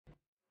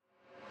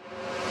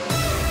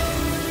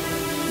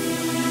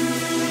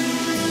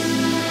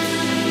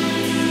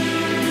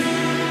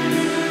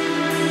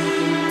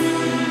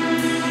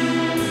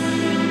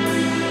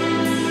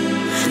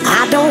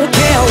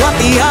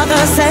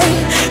others say,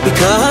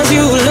 because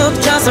you look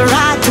just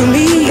right to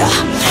me.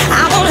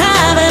 I won't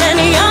have it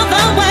any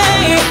other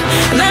way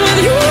than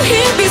with you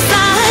here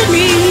beside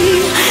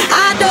me.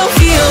 I don't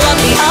feel what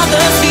the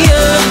others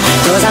feel,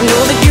 'cause I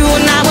know that you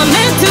and I were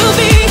meant to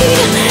be.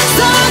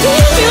 So I'll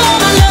give you all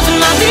my love and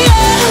my dear,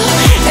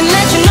 and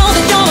let you know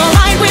that you're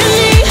alright with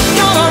me.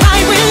 You're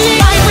alright with me,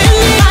 right with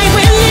me, right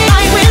with me,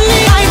 right with me,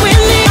 right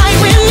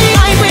with me,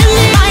 right with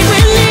me, right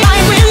with me, right with me,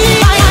 right with me,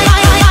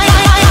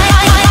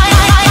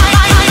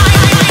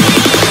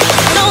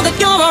 know that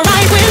you're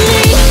alright with me.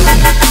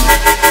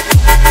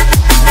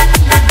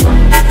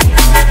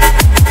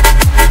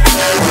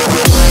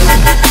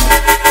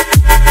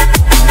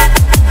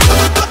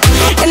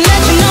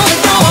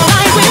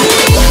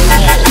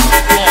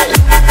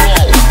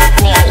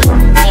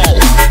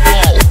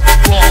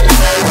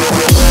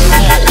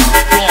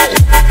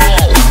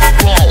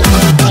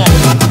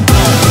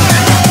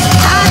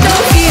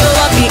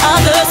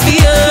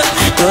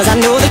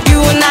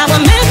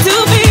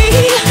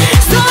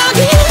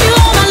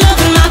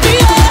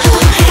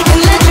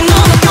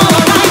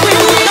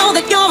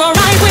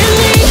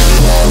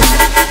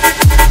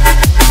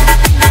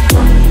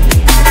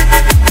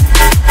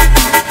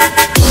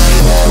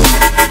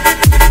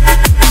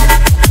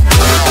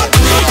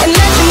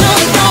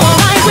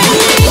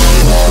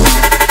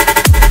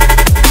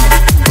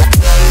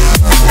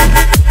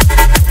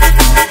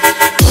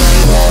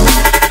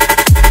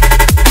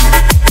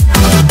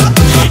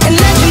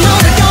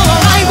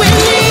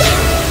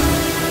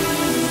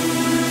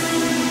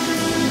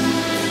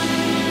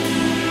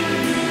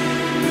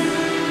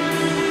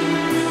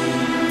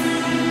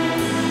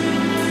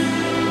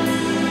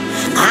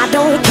 I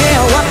don't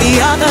care what the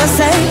others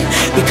say,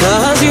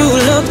 because you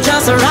look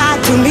just right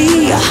to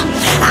me.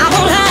 I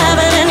won't have